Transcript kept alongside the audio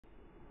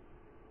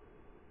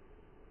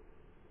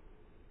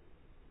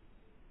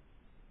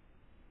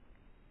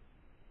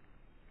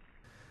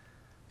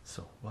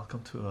So,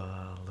 welcome to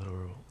a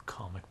little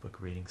comic book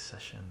reading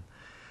session.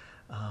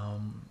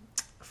 Um,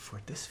 for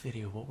this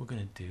video, what we're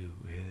going to do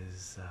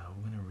is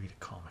we're going to read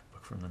a comic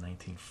book from the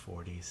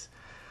 1940s.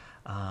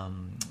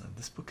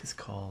 This book is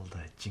called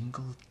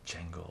Jingle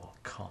Jangle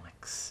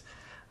Comics,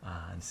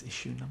 and it's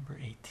issue number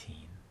 18.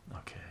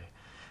 Okay,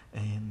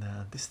 and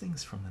this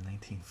thing's from the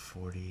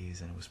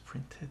 1940s, and it was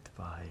printed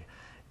by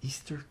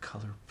Easter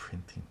Color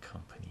Printing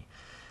Company.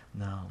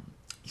 Now,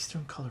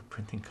 Eastern Color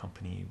Printing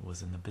Company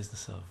was in the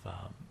business of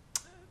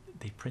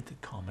they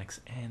printed comics,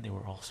 and they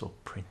were also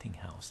a printing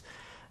house,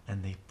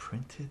 and they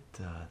printed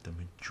the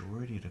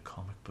majority of the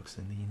comic books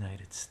in the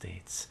United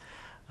States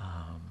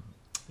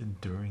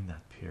during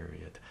that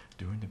period,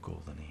 during the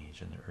Golden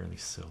Age and the early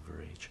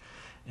Silver Age.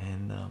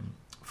 And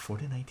for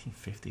the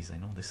 1950s, I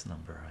know this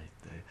number.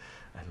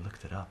 I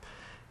looked it up.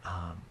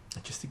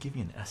 Just to give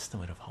you an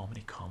estimate of how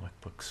many comic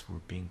books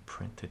were being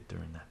printed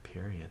during that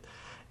period,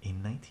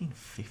 in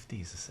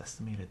 1950s it's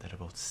estimated that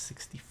about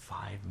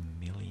 65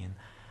 million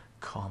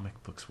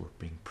comic books were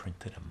being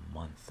printed a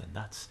month, and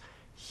that's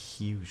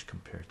huge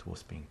compared to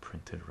what's being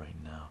printed right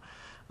now.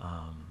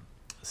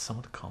 Some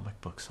of the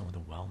comic books, some of the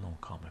well-known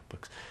comic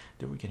books,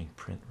 they were getting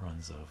print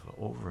runs of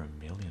over 1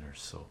 million or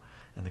so,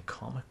 and the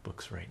comic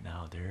books right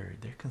now, they're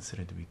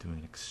considered to be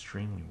doing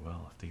extremely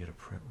well if they get a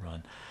print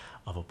run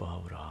of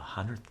about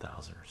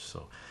 100,000 or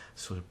so.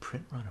 So the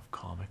print run of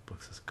comic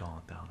books has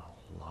gone down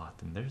a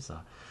lot, and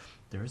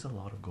there is a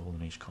lot of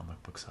Golden Age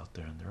comic books out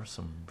there, and there are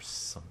some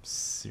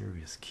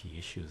serious key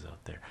issues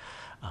out there.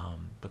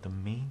 But the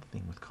main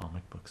thing with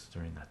comic books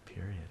during that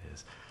period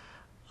is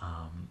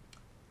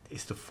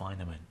to find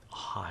them in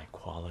high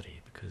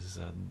quality, because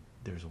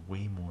there's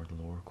way more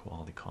lower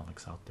quality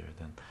comics out there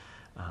than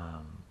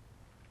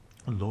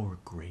lower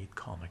grade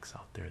comics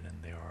out there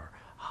than there are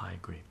high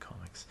grade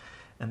comics.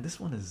 And this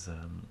one is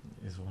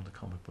one of the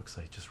comic books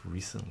I just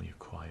recently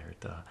acquired,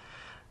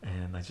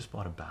 and I just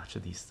bought a batch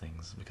of these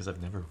things because I've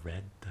never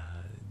read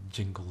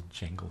Jingle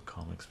Jangle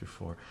comics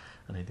before,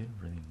 and I didn't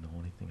really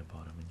know anything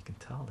about them. And you can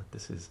tell that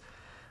this is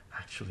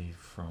actually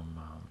from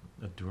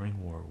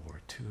during World War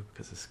II,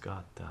 because it's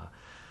got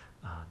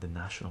the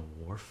National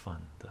War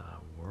Fund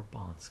war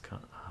bonds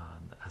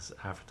as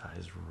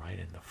advertised right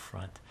in the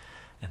front.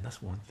 And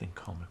that's one thing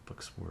comic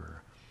books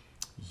were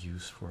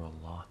used for a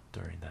lot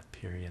during that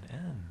period,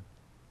 and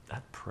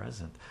at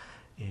present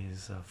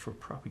is for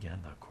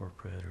propaganda,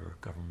 corporate or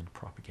government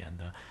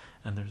propaganda.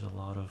 And there's a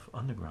lot of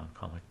underground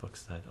comic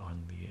books that are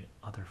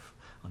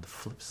on the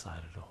flip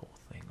side of the whole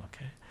thing.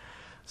 Okay,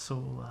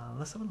 so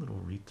let's have a little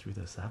read through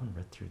this. I haven't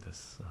read through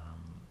this.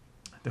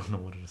 I don't know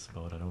what it is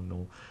about. I don't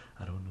know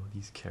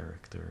these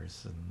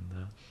characters,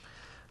 and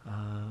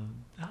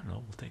I don't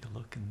know. We'll take a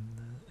look and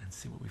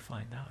see what we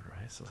find out,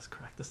 right? So let's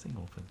crack this thing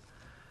open.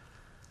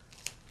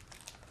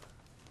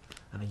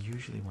 And I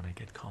usually, when I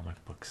get comic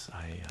books,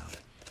 I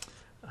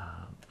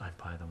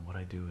buy them. What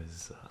I do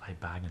is I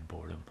bag and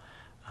board them.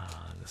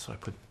 So I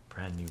put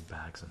brand new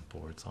bags and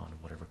boards on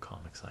whatever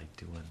comics I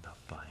do end up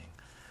buying.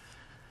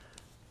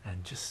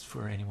 And just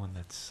for anyone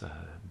that's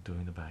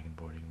doing the bag and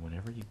boarding,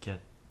 whenever you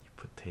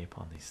put tape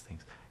on these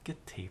things,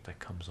 get tape that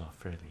comes off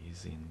fairly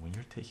easy, and when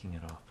you're taking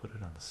it off, put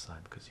it on the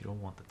side, because you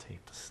don't want the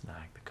tape to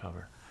snag the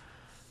cover.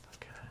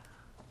 Okay.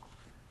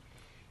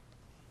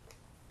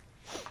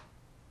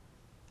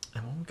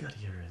 And what we got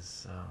here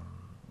is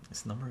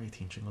it's number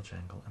 18, Jingle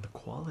Jangle, and the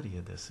quality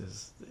of this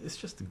it's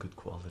just a good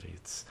quality.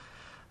 It's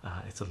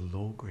a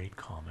low grade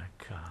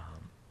comic.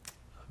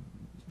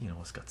 You know,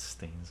 it's got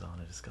stains on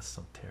it, it's got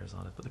some tears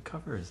on it, but the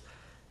cover is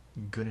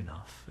good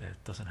enough.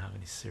 It doesn't have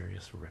any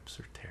serious rips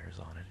or tears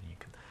on it, and you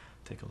can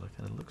take a look,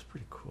 and it looks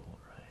pretty cool,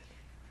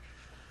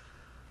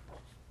 right?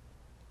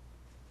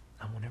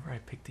 And whenever I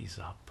pick these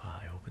up,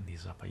 I open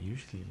these up, I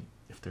usually,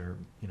 if they're,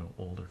 you know,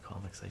 older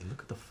comics, I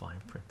look at the fine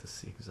print to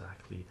see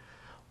exactly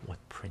what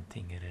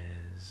printing it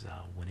is,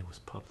 when it was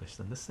published.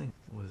 And this thing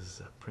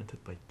was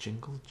printed by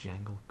Jingle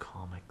Jangle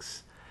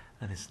Comics,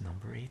 and it's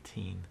number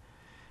 18,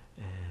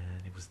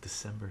 and it was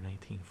December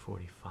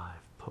 1945,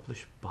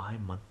 published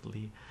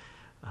bi-monthly,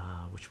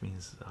 which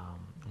means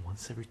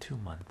once every 2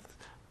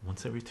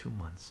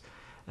 months,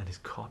 and is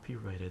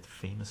copyrighted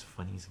Famous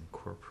Funnies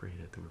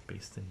Incorporated. They were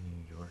based in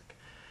New York,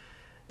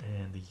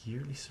 and the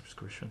yearly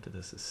subscription to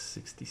this is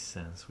 60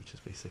 cents, which is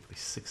basically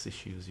 6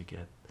 issues you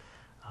get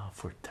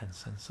for 10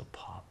 cents a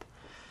pop.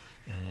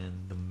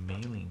 And the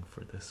mailing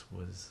for this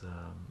was,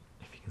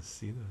 if you can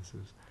see this,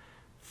 is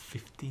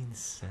 15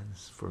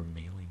 cents for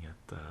mailing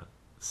at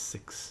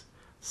six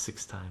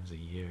times a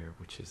year,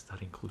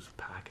 that includes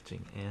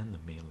packaging and the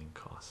mailing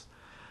costs,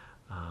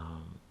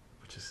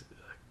 which is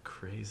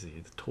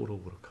crazy. The total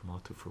would have come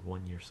out to, for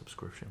 1 year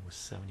subscription, was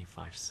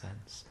 75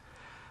 cents.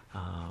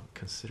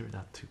 Consider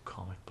that to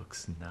comic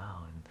books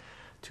now in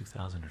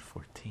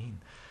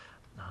 2014.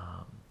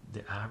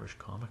 The average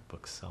comic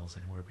book sells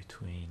anywhere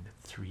between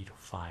 $3 to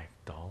 $5,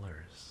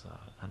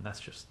 and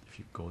that's just if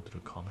you go to the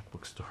comic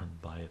book store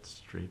and buy it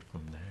straight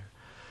from there.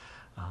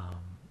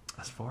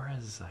 As far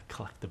as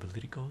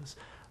collectability goes,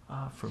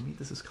 for me,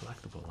 this is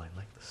collectible. I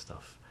like this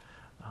stuff.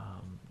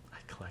 I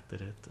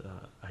collected it.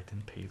 I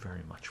didn't pay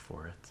very much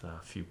for it,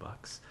 a few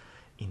bucks.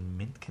 In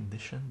mint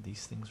condition,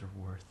 these things are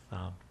worth,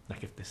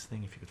 like if this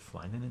thing, if you could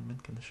find it in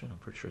mint condition, I'm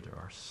pretty sure there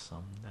are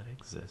some that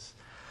exist.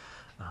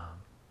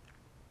 Um,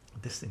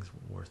 this thing's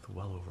worth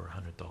well over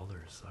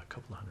 $100, a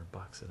couple of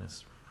 $100, and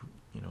it's,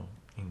 you know,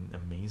 in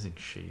amazing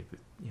shape.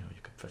 You know,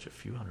 you could fetch a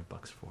few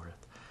 $100 for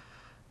it,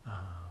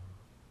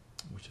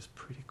 which is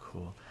pretty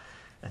cool.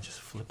 And just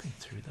flipping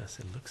through this,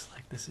 it looks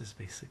like this is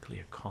basically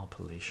a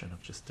compilation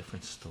of just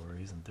different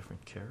stories and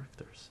different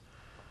characters,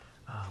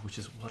 which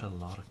is what a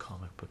lot of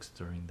comic books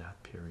during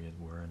that period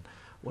were, and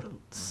what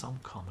some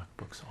comic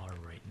books are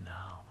right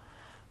now,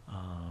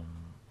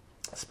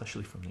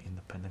 especially from the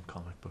independent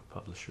comic book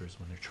publishers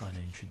when they're trying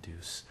to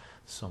introduce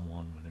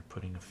someone, when they're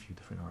putting a few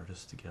different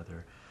artists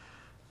together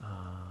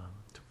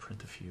to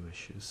print a few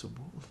issues. So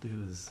what we'll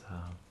do is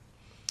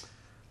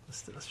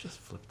let's just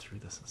flip through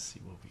this and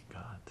see what we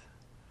got.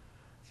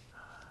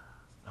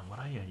 And what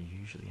I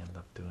usually end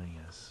up doing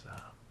is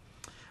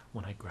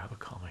when I grab a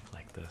comic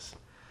like this,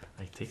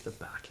 I take the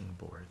backing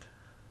board,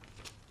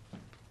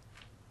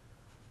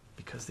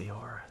 because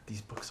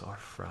these books are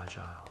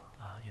fragile.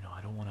 You know,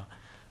 I don't want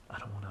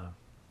to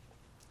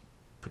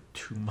put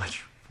too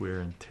much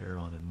wear and tear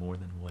on it more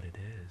than what it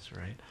is,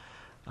 right?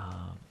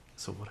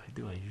 So what I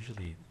do, I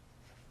usually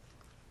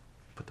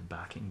put the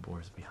backing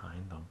boards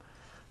behind them.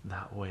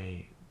 That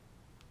way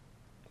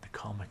the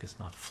comic is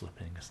not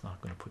flipping, it's not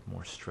going to put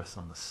more stress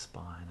on the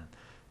spine and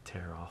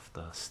tear off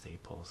the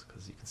staples,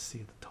 because you can see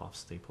the top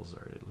staples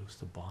are loose,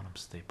 the bottom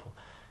staple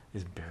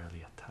is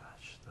barely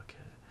attached.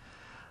 Okay,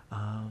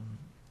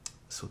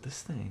 so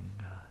this thing,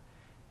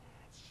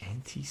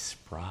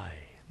 anti-spry,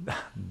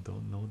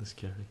 don't know this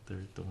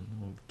character, don't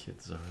know who the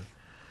kids are,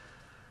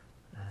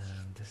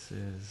 and this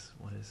is,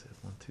 what is it,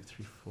 1 2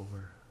 3 4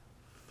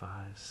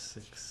 5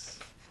 6,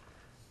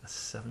 a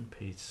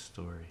 7-page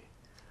story,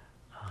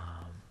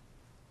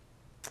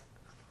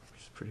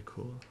 which is pretty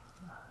cool.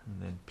 And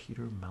then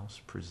Peter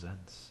Mouse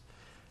presents.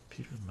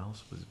 Peter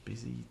Mouse was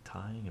busy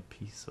tying a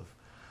piece of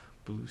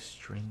blue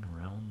string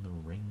around the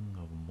ring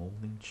of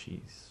molding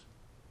cheese.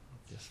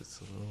 I guess it's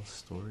a little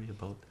story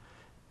about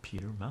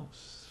Peter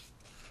Mouse.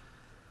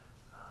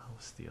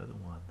 What's the other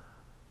one?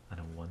 And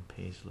a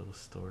 1-page little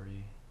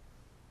story.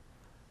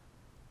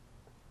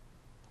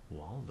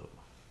 Waldo.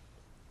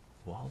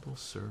 Waldo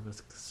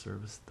Service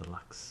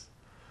Deluxe.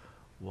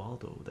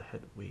 Waldo, the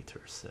head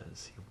waiter,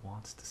 says he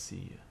wants to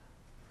see you.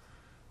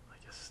 I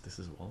guess this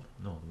is Waldo.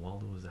 No,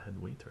 Waldo is the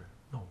head waiter.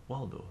 No,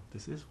 Waldo.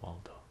 This is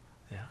Waldo.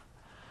 Yeah.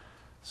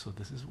 So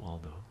this is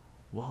Waldo.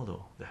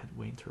 Waldo, the head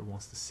waiter,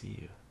 wants to see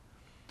you.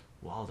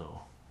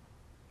 Waldo,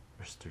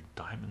 Mr.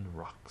 Diamond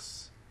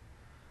Rocks.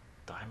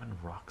 Diamond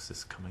Rocks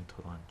is coming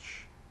to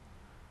lunch.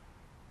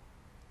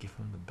 Give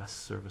him the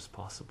best service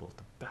possible.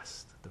 The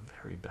best, the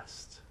very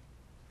best.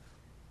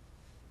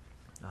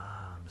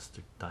 Ah,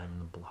 Mr.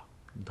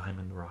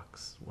 Diamond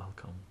Rocks,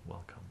 welcome,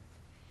 welcome.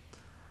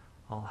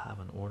 I'll have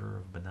an order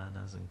of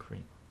bananas and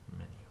cream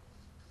menu.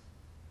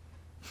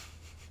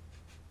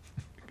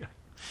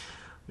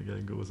 The guy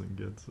goes and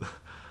gets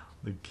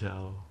the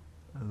cow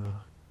and a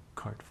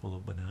cart full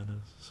of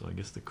bananas. So I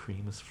guess the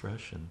cream is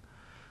fresh and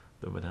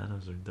the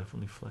bananas are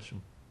definitely fresh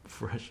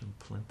and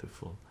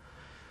plentiful.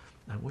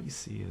 And what you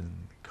see in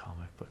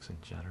comic books in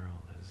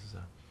general is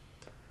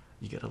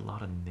you get a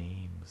lot of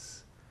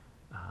names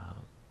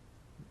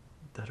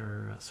that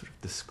are sort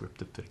of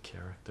descriptive to the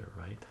character,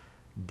 right?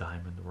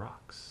 Diamond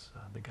Rocks.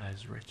 The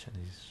guy's rich and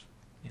he's,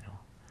 you know,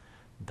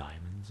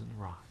 diamonds and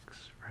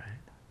rocks, right?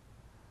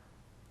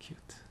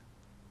 Cute.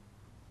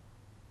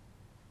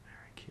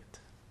 Very cute.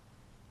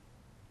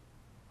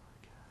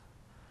 Okay.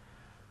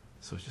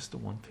 So it's just a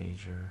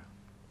 1-pager.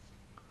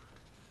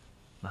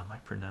 Now my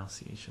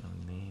pronunciation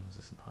of names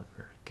is not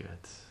very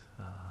good.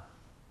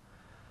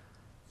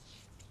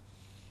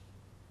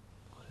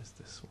 What is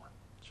this one?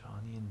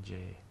 Johnny and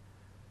Jay.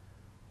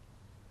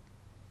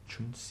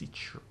 Chuncy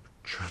Chirp.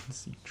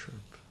 Chuncy Chirp.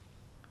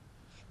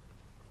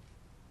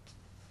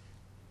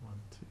 1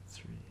 2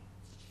 3.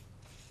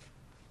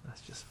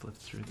 Let's just flip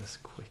through this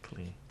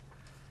quickly,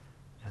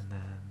 and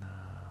then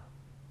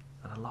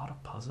and a lot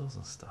of puzzles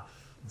and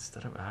stuff.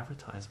 Instead of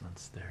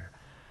advertisements, they're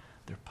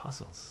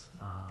puzzles,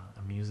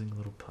 amusing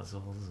little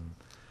puzzles and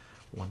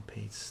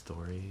 1-page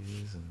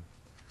stories and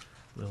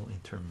little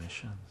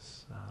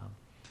intermissions,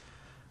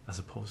 as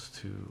opposed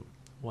to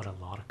what a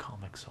lot of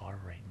comics are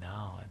right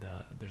now.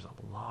 There's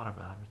a lot of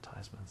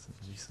advertisements in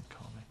recent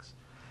comics,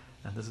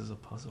 and this is a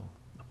puzzle,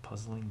 a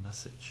puzzling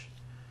message.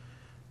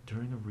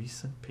 During a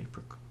recent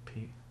paper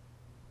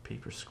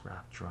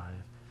scrap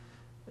drive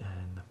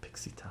in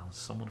Pixie Town,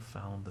 someone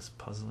found this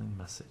puzzling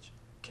message.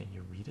 Can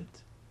you read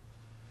it?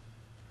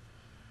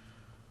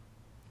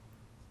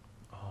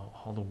 Oh,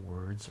 all the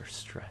words are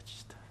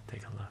stretched.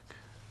 Take a look.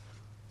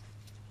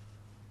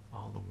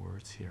 All the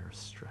words here are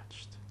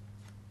stretched.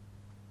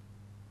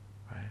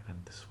 Right,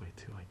 and this way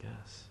too, I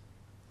guess.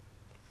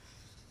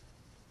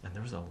 And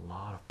there was a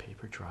lot of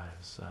paper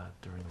drives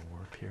during the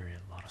war period,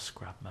 a lot of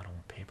scrap metal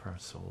and paper,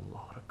 so a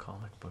lot of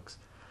comic books.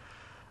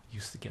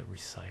 used to get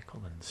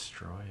recycled and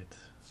destroyed,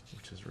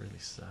 which is really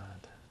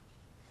sad.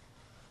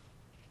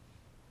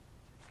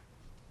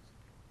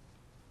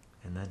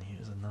 And then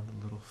here's another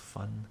little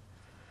fun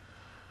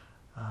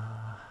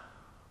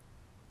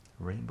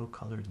rainbow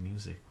colored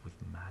music with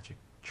magic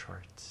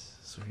charts.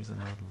 So here's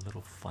another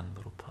little fun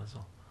little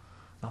puzzle.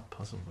 Not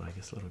puzzle, but I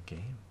guess little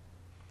game.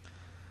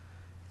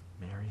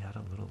 Mary had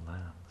a little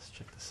lamb. Let's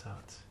check this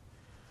out.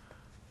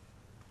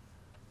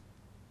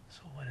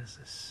 So what does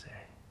this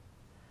say?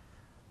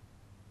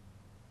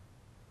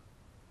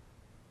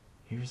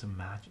 Here's a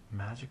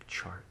magic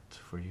chart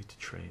for you to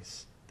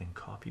trace, then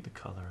copy the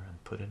color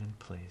and put it in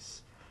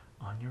place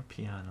on your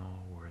piano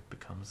where it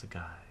becomes a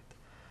guide.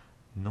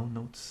 No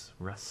notes,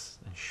 rests,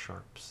 and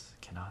sharps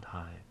cannot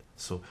hide.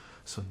 So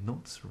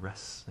notes,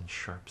 rests, and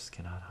sharps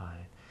cannot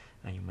hide,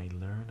 and you may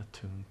learn a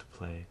tune to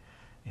play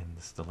in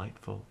this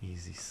delightful,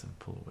 easy,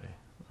 simple way.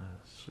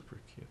 Super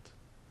cute.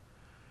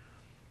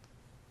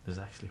 There's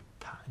actually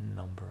a patent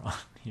number on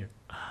here.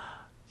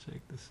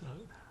 Check this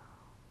out.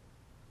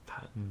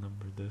 Patent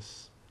number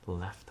this.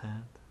 Left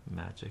hand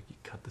magic. You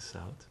cut this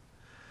out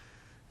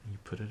and you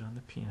put it on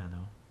the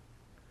piano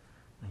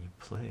and you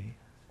play.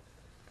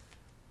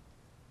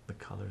 The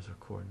colors are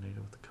coordinated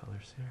with the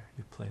colors here.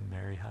 You play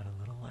Mary Had a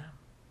Little Lamb.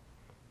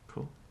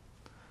 Cool.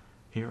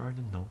 Here are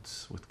the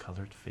notes with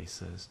colored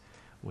faces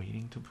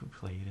waiting to be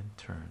played in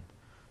turn.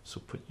 So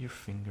put your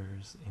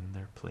fingers in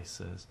their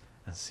places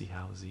and see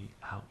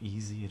how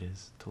easy it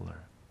is to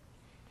learn.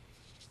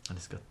 And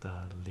it's got the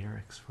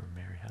lyrics for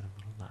Mary Had a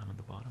Little Lamb at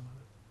the bottom of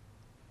it.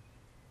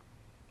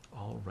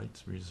 All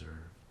rights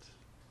reserved.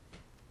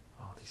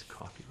 All these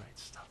copyright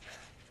stuff.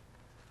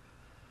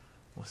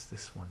 What's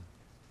this one?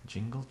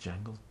 Jingle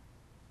Jangle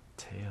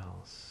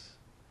Tales.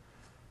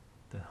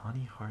 The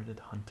Honey-Hearted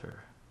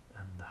Hunter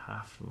and the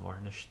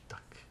Half-Varnished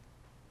Duck.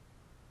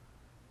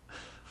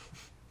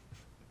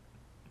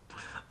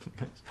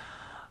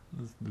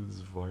 Let's do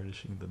this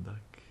varnishing the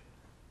duck.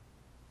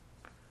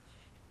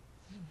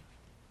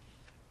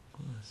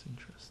 Oh, that's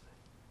interesting.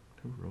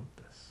 Who wrote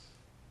this?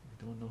 We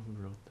don't know who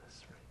wrote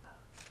this right now.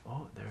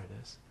 Oh, there it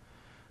is.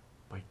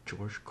 By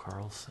George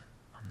Carlson.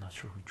 I'm not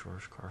sure who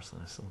George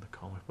Carlson is. Some of the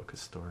comic book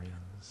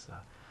historians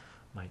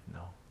might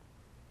know.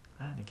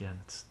 And again,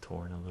 it's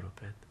torn a little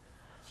bit.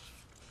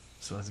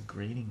 So as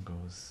grading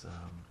goes,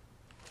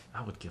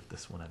 I would give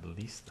this one at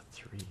least a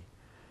 3.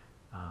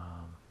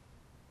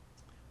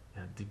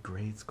 Yeah, the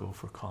grades go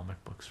for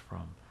comic books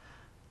from,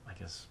 I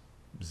guess,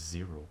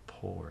 0,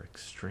 poor,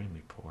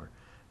 extremely poor,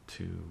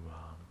 to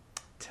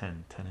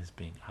 10. 10 is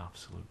being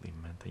absolutely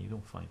meant, and you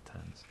don't find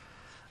 10s.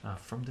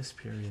 From this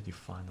period, you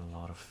find a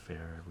lot of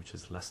fair, which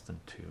is less than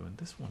 2, and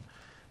this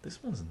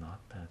one's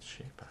not bad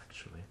shape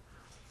actually,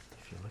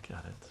 if you look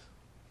at it,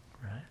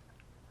 right?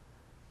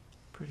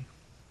 Pretty.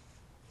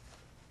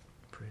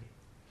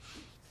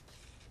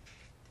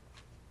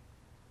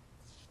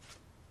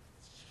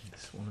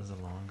 This one is a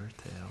longer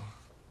tail.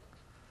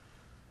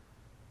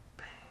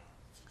 Bang.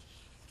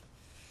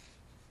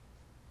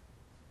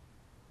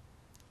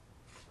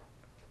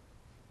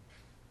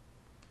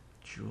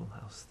 Jewel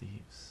House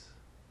Thieves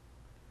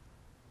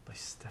by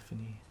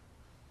Stephanie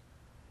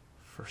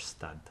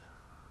Furstad.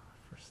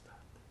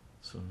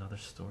 So another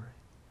story.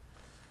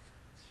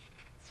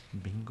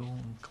 Bingo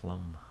and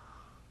Clum.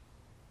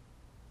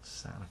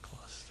 Santa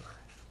Claus story.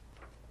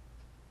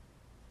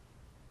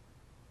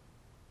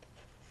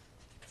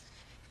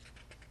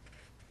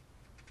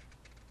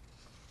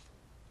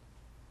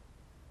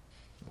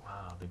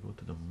 Wow, they go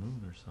to the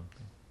moon or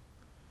something.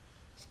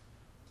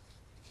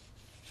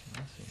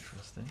 That's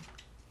interesting.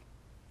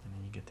 And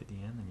then you get to the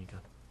end and you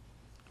got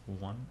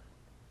one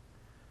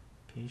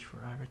page for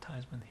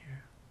advertisement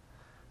here.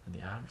 And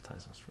the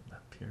advertisements from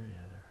that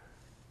period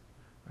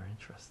are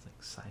interesting,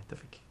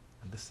 scientific.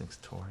 And this thing's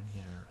torn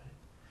here, right?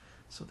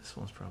 So this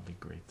one's probably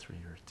grade 3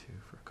 or 2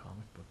 for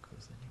comic book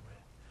goes anyway.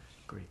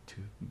 Grade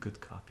 2, good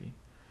copy.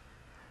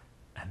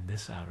 And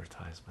this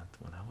advertisement,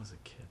 when I was a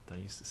kid, I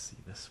used to see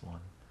this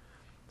one.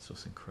 So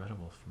it's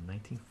incredible. From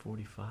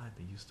 1945,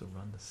 they used to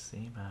run the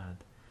same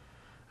ad.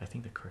 I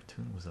think the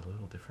cartoon was a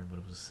little different, but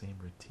it was the same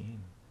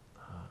routine.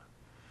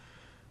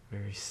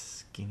 Very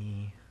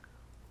skinny,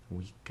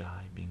 weak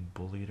guy being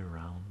bullied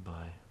around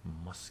by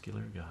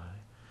muscular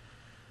guy.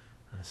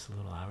 And it's a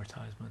little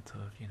advertisement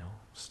of, you know,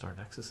 start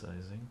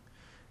exercising.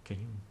 I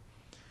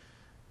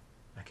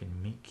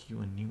can make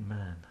you a new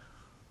man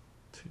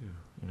too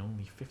in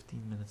only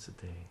 15 minutes a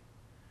day.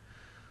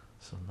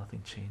 So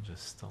nothing changes.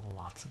 Still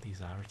lots of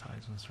these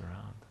advertisements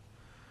around.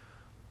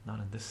 Not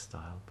in this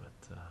style,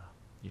 but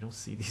you don't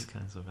see these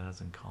kinds of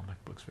ads in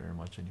comic books very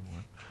much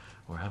anymore,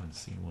 or haven't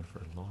seen one for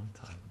a long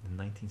time. In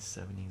the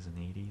 1970s and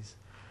 80s,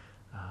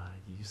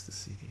 you used to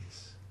see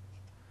these.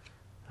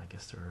 I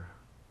guess they're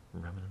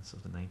remnants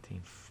of the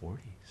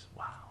 1940s.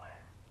 Wow.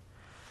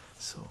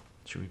 So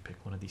should we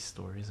pick one of these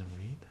stories and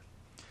read?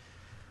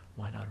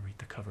 Why not read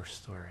the cover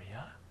story?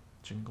 Yeah.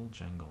 Jingle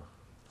Jangle.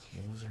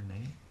 What was her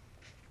name?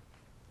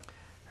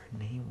 Her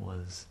name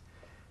was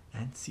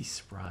Nancy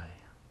Spry.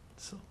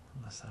 So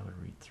let's have a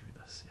read through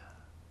this. Yeah.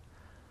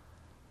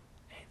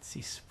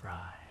 Nancy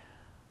Spry.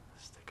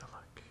 Let's take a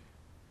look.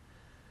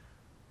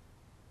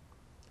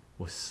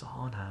 With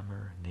saw and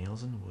hammer,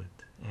 nails and wood,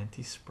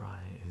 Auntie Spry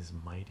is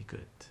mighty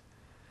good.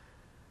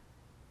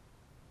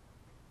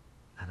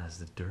 And as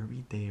the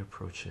Derby day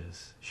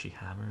approaches, she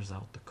hammers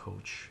out the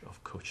coach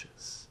of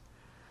coaches.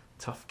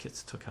 Tough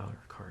kids took out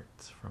her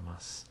carts from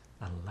us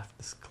and left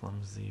this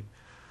clumsy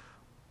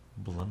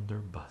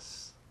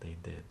blunderbuss. They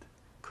did,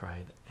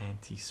 cried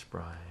Auntie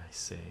Spry. I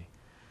say,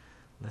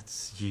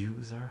 let's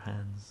use our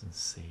hands and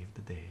save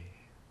the day.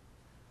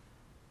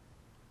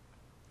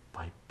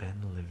 By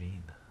Ben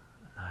Levine.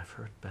 I've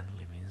heard Ben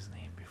Levine's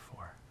name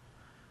before.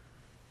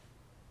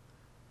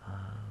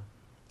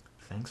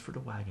 Thanks for the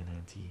wagon,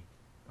 Auntie.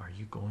 Are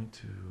you going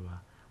to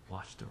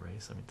watch the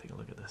race? I mean, take a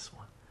look at this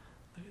one.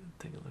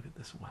 Take a look at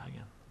this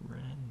wagon,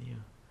 brand new.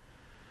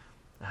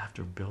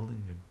 After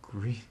building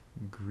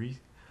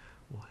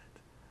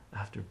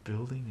After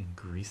building and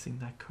greasing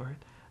that cart,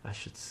 I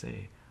should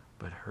say,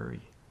 but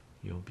hurry,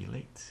 you'll be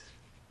late.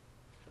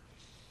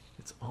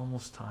 It's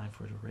almost time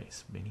for the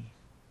race, Benny.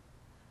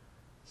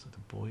 So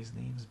the boy's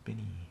name's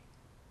Benny.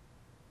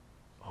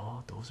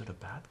 Oh, those are the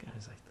bad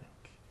guys, I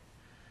think.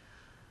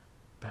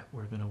 Bet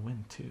we're gonna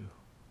win too.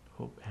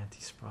 Hope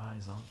Auntie Spry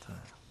is on time.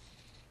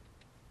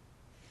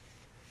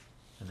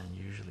 And then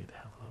usually they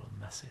have a little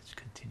message,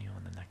 continue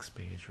on the next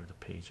page or the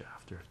page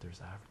after if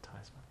there's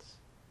advertisements.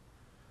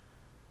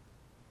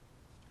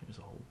 Here's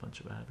a whole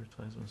bunch of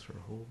advertisements for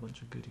a whole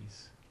bunch of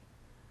goodies.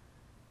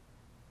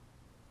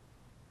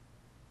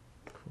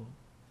 Cool.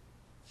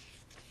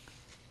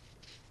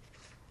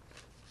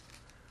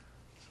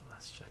 So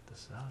let's check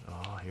this out.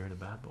 Oh, here are the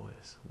bad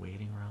boys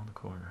waiting around the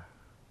corner.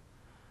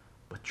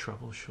 But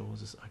trouble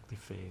shows his ugly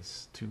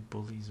face. Two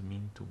bullies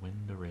mean to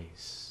win the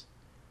race.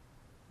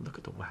 Look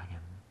at the wagon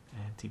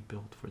Auntie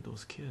built for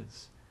those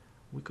kids.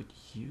 We could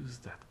use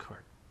that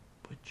cart,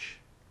 Butch.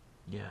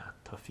 Yeah,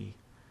 Tuffy.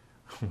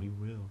 We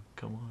will.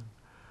 Come on.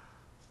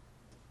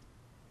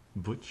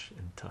 Butch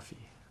and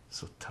Tuffy.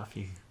 So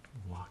Tuffy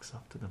walks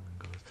up to them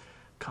and goes,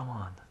 come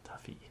on,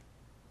 Tuffy.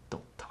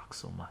 Don't talk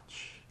so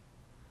much.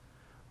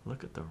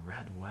 Look at the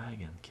red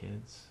wagon,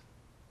 kids.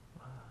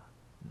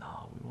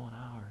 No, we want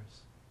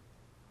ours.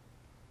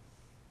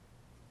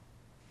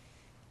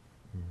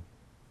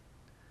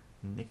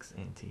 Nix,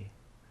 Auntie.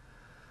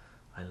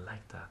 I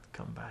like that.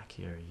 Come back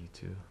here, you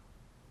two.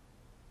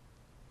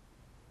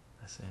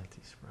 That's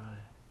Auntie Spry.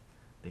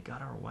 They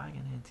got our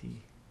wagon,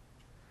 Auntie.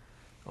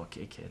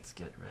 Okay, kids,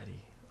 get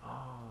ready.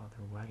 Oh,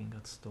 their wagon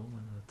got stolen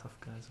and the tough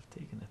guys have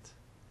taken it.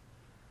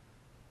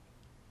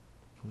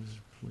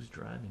 Who's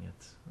driving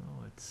it?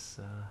 Oh, it's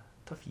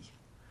Tuffy.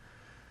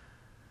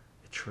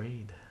 A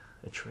trade.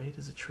 A trade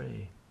is a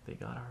trade. They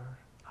got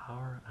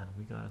our and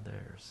we got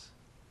theirs.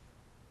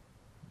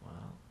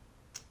 Well,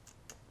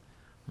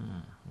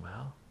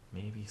 well,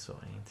 maybe so.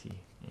 Auntie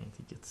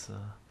gets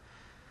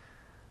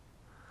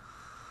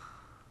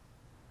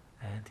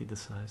Auntie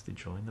decides to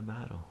join the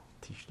battle,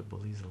 teach the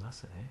bullies a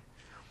lesson, eh?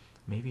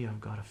 Maybe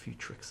I've got a few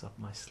tricks up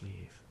my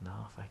sleeve.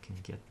 Now if I can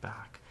get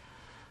back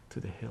to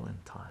the hill in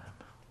time.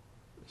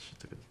 She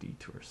took a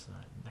detour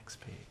sign.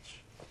 Next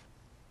page.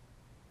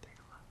 Take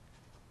a look.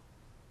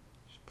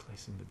 She's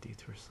placing the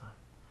detour sign.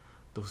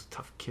 Those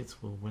tough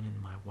kids will win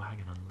in my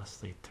wagon unless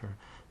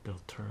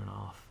they'll turn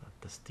off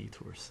at this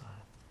detour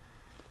sign.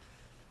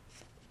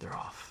 They're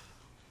off.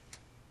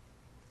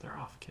 They're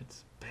off,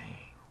 kids.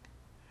 Bang.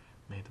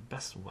 May the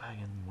best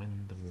wagon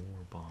win the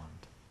war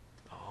bond.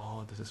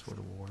 Oh, this is for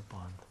the war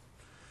bond.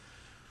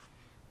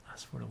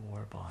 That's for the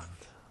war bond,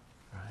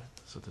 right?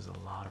 So there's a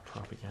lot of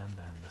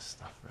propaganda in this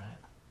stuff, right?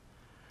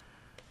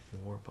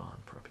 War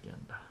bond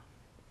propaganda.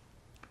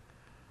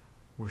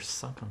 We're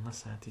sunk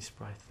unless Auntie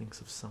Spry thinks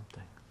of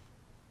something.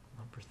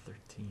 Number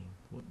 13.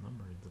 What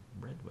number?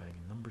 The red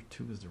wagon. Number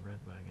 2 is the red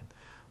wagon.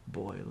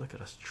 Boy, look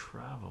at us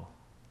travel.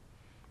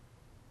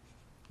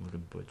 Look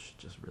at Butch,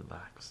 just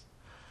relax.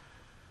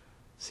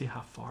 See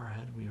how far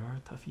ahead we are,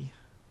 Tuffy?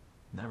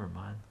 Never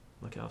mind.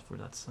 Look out for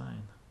that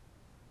sign.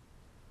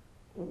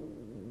 Oh,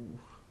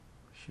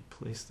 she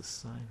placed the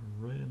sign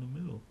right in the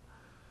middle.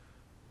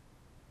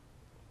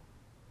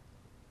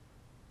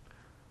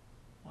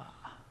 Wow.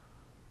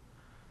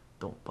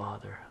 Don't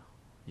bother.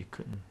 You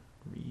couldn't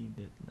read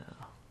it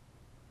now.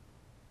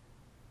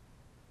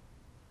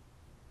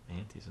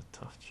 Auntie's a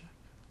tough chick.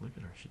 Look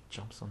at her. She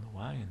jumps on the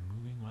wagon,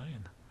 moving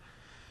wagon.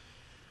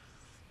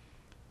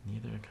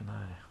 Neither can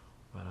I,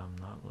 but I'm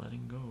not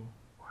letting go.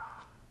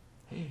 Wow.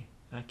 Hey,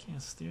 I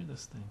can't steer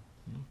this thing.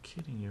 No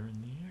kidding, you're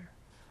in the air.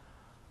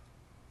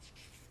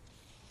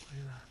 Look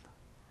at that.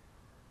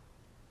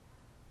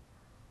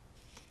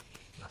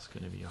 That's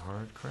going to be a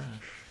hard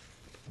crash.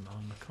 Not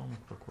in the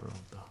comic book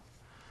world, though.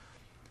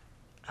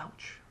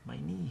 Ouch, my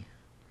knee.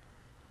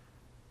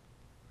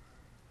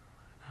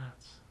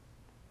 That's.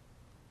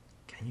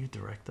 Can you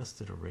direct us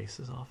to the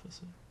races,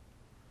 officer?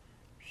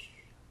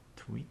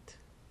 Tweet.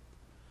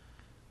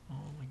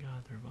 Oh my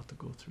god, they're about to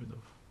go through the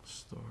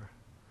store.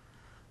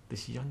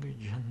 This younger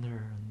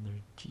gender and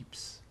their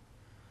jeeps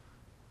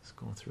is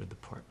going through a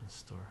department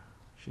store.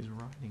 She's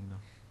riding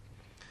them.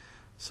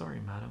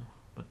 Sorry, madam,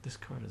 but this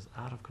cart is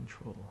out of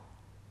control.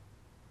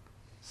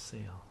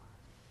 Sale.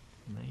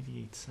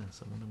 98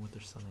 cents. I wonder what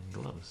they're selling.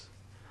 Gloves.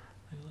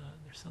 Look at that.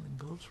 They're selling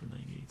gloves for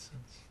 98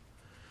 cents.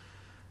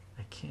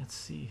 I can't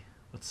see,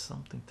 but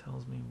something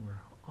tells me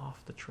we're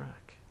off the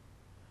track.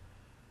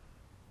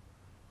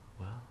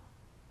 Well,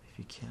 if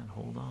you can't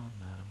hold on,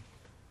 madam.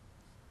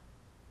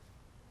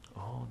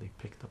 Oh, they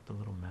picked up the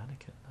little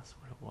mannequin. That's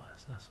what it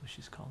was. That's what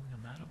she's calling a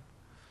madam.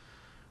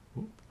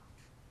 Whoop.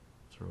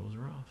 Throws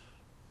her off.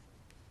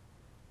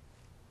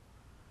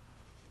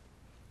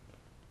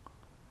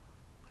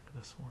 Look at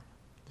this one.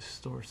 The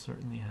store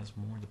certainly has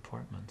more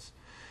departments,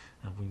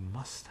 and we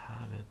must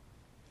have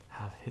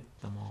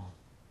hit them all.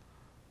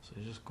 So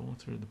you're just going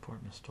through the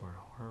department store,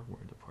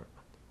 hardware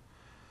department.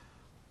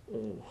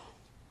 Oh,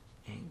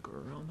 anchor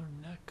around her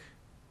neck.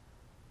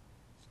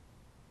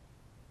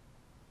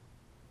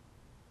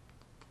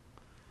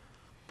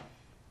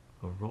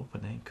 A rope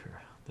and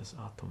anchor. This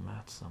ought to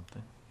match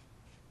something.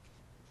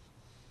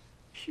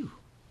 Phew.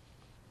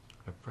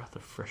 A breath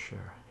of fresh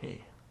air.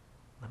 Hey,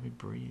 let me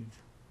breathe.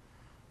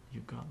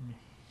 You got me.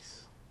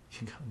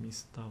 You got me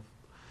stuffed.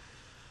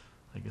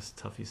 I guess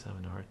Tuffy's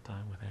having a hard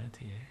time with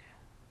Auntie, eh?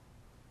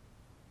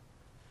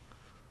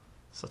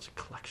 Such a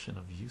collection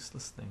of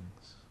useless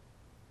things.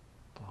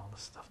 All the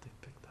stuff they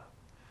picked up.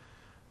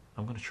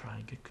 I'm gonna try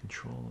and get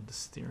control of the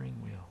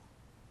steering wheel.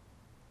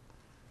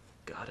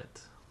 Got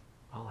it.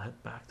 I'll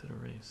head back to the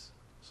race.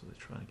 So they're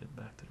trying to get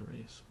back to the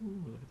race.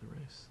 Ooh, look at the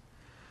race.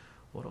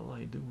 What'll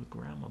I do with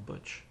Grandma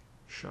Butch?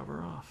 Shove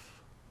her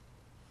off.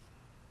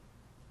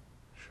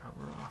 Shove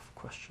her off?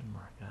 Question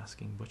mark.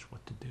 Asking Butch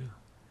what to do.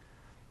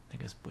 I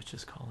guess Butch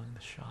is calling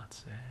the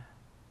shots, eh?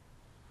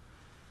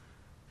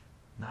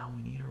 Now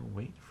we need her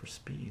weight for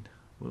speed.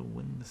 We'll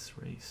win this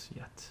race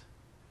yet.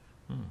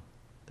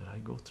 Did I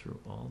go through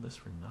all this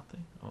for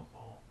nothing? Oh.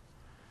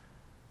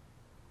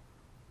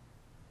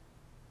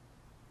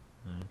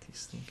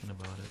 Auntie's thinking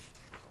about it.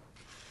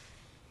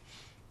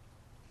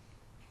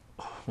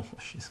 Oh,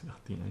 she's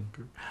got the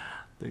anchor.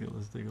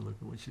 Let's take a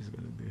look at what she's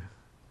gonna do.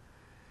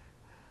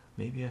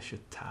 Maybe I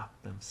should tap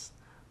them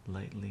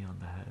lightly on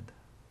the head,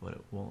 but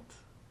it won't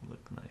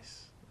look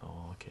nice.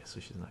 Oh, okay, so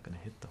she's not gonna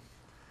hit them.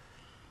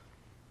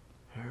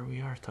 Here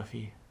we are,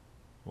 Tuffy.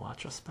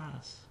 Watch us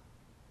pass.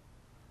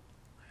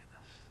 Look at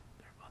this.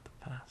 They're about to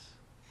pass.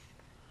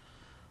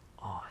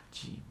 Oh,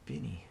 gee,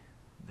 Binny.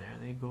 There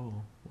they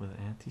go with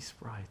Auntie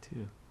Spry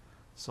too.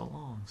 So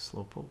long,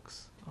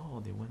 slowpokes.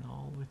 Oh, they went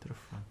all the way to the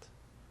front.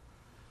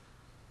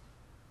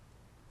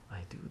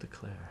 I do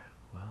declare.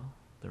 Well,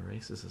 the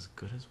race is as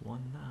good as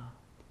won now.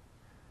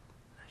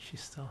 And she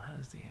still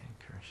has the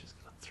anchor. She's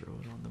gonna throw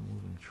it on the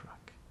moving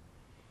truck.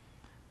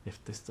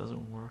 If this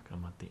doesn't work,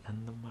 I'm at the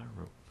end of my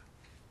rope.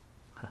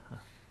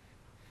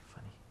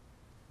 Funny.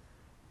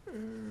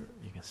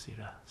 You can see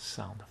the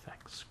sound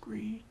effect.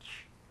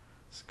 Screech.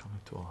 It's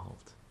coming to a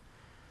halt.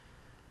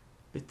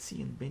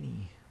 Bitsy and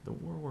Binny, the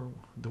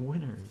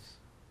winners.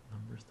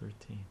 Number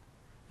 13.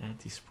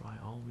 Auntie Spry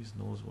always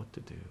knows what to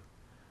do.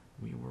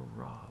 We were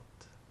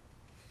robbed.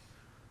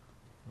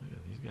 Look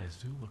at these guys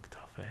do look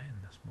tough, eh,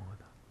 in this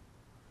mode.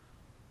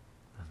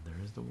 And there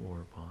is the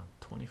war bond.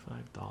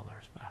 $25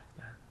 back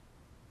then.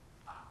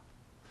 Ah.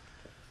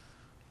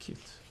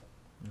 Cute.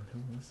 And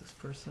who was this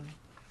person?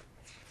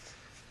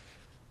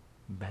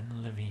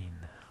 Ben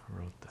Levine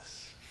wrote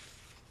this.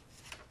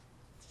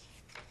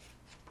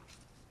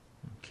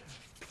 Okay.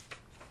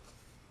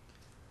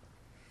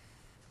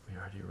 We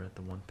already read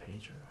the one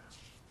pager.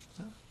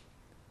 Huh?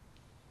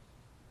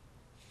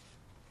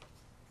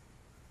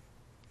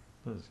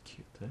 That was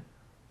cute, eh?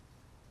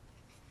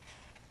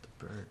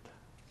 The bird.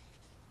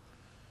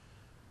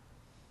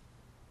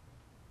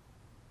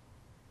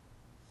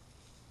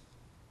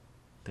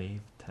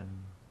 Dave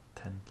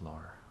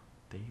Tendlar.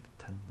 Dave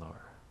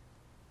Tendlar.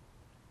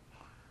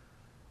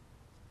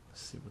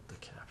 Let's see what the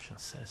caption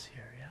says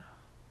here, yeah.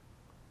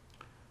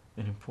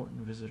 An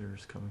important visitor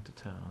is coming to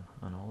town,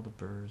 and all the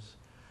birds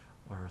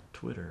are at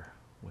Twitter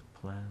with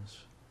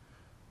plans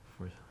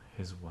for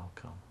his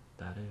welcome.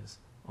 That is,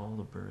 all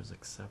the birds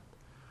except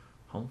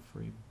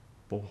Humphrey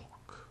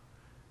Bohawk.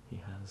 He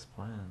has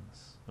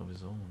plans of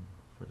his own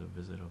for the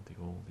visit of the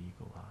old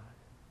eagle eye.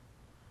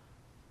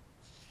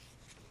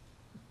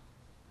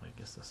 I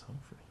guess that's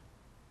Humphrey.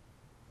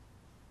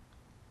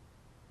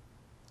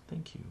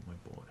 Thank you, my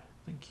boy.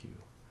 Thank you.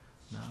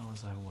 Now,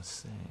 as I was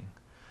saying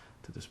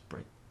to this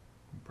bright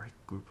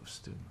group of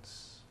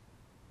students.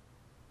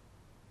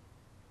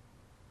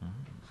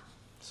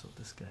 So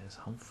this guy is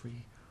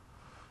Humphrey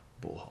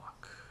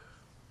Bohawk.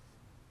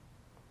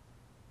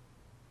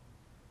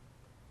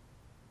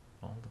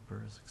 All the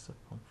birds except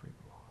Humphrey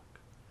Bohawk.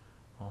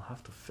 I'll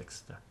have to fix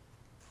that.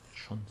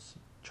 Chauncey.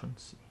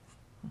 Interesting.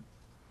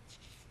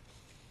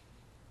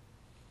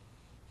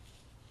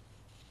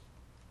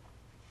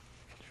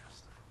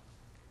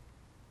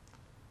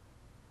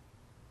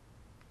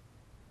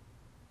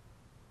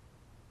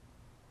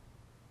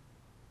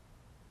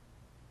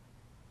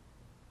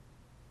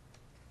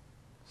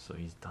 So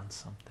he's done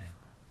something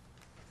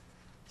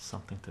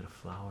to the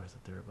flowers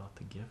that they're about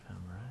to give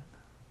him,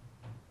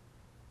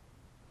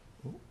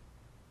 right?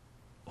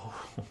 Oh,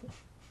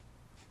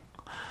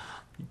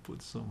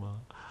 put some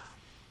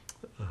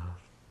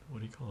what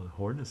do you call it,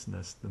 hornet's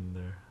nest in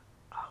there.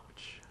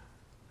 Ouch.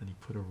 And he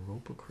put a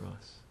rope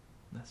across.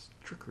 That's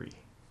trickery.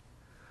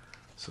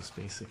 So it's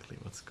basically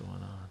what's going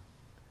on.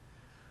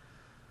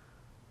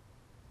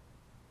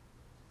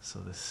 So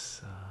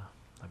this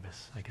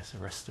I guess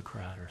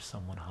aristocrat or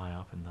someone high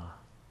up in the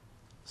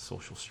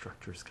social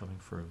structure is coming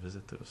for a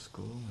visit to the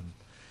school, and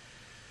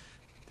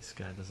this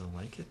guy doesn't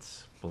like it.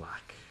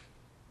 Black,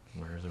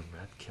 wears a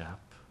red cap.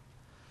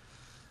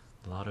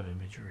 A lot of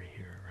imagery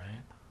here,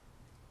 right?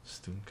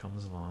 Student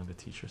comes along, the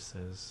teacher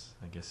says,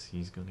 I guess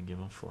he's going to give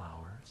him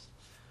flowers.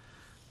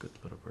 Good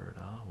little bird.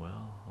 Ah,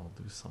 well, I'll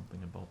do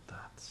something about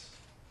that.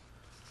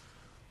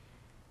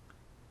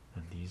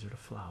 And these are the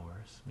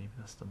flowers. Maybe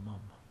that's the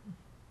mum.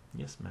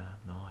 Yes, ma'am.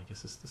 No, I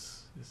guess it's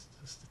this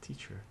the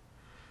teacher.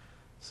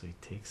 So he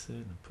takes it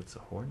and puts a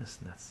hornet's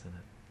nest in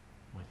it.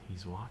 When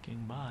he's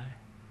walking by,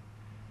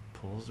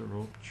 pulls the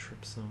rope,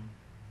 trips him.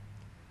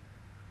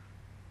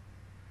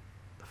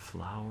 The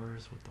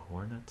flowers with the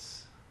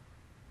hornet's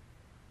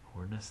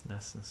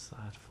nest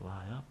inside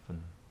fly up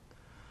and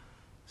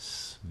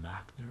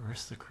smack the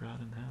aristocrat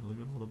in the head. Look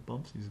at all the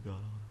bumps he's got on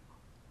him.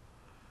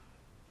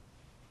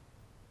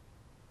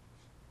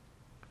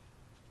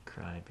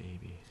 Cry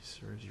baby,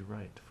 serves you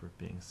right for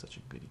being such a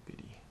goody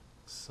goody.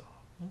 So,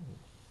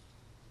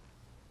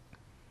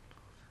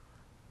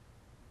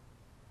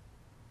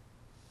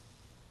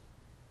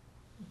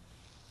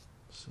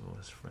 so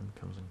his friend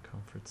comes and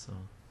comforts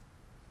him.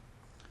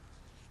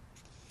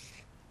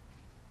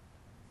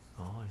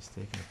 Oh, he's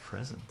taking a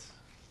present.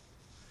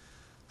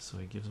 So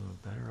he gives him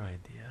a better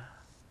idea.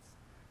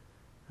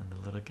 And the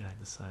little guy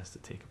decides to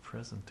take a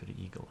present to the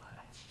eagle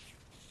eye.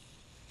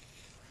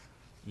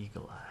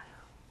 Eagle eye.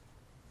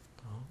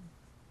 Oh,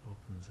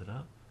 opens it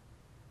up.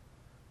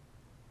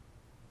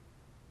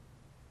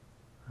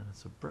 And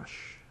it's a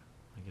brush.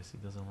 I guess he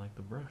doesn't like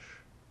the brush.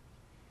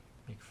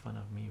 Make fun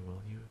of me,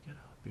 will you? Get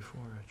out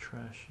before I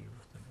trash you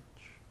with the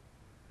image.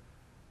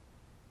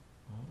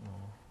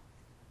 Uh-oh.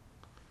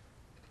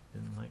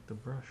 Didn't like the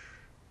brush.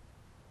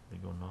 They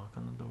go knock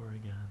on the door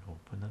again,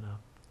 open it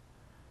up.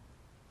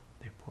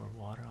 They pour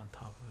water on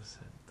top of his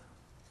head.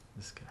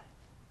 This guy.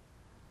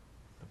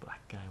 The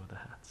black guy with the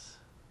hats.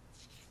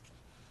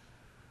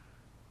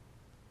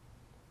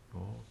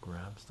 Oh,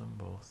 grabs them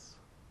both.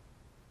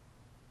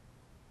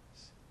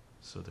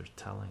 So they're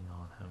telling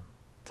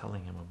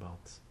him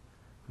about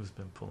who's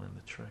been pulling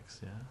the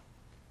tricks, yeah?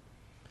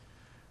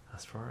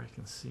 As far as I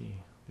can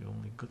see, the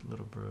only good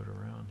little bird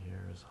around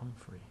here is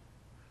Humphrey.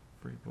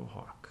 Free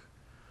Bohawk.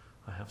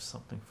 I have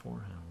something for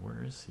him.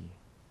 Where is he?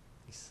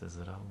 He says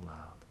it out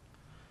loud.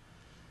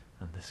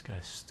 And this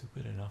guy's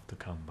stupid enough to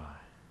come by.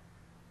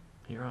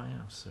 Here I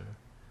am, sir.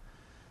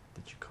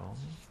 Did you call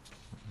me?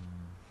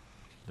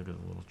 Look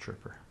at the little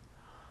tripper.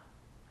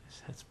 His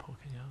head's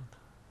poking out.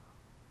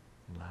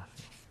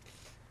 Laughing.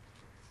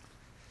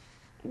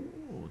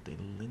 Oh, they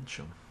lynch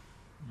him.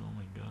 Oh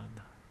my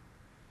god.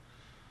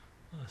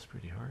 Oh, that's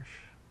pretty harsh.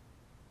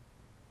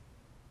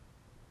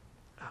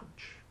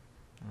 Ouch.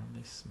 And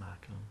they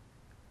smack him.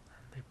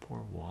 And they pour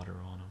water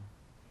on him.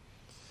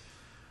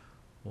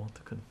 Want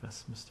to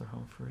confess, Mr.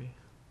 Humphrey?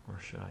 Or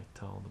should I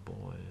tell the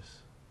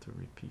boys to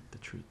repeat the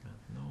treatment?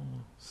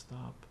 No,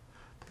 stop.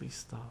 Please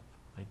stop.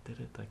 I did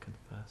it, I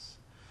confess.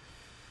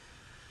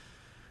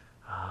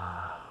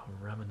 Ah,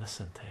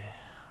 reminiscent, eh?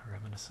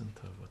 Reminiscent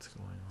of what's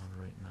going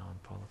on right now in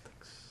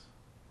politics.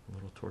 A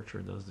little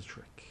torture does the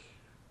trick.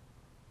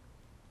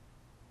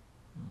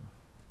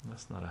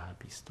 That's not a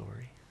happy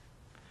story.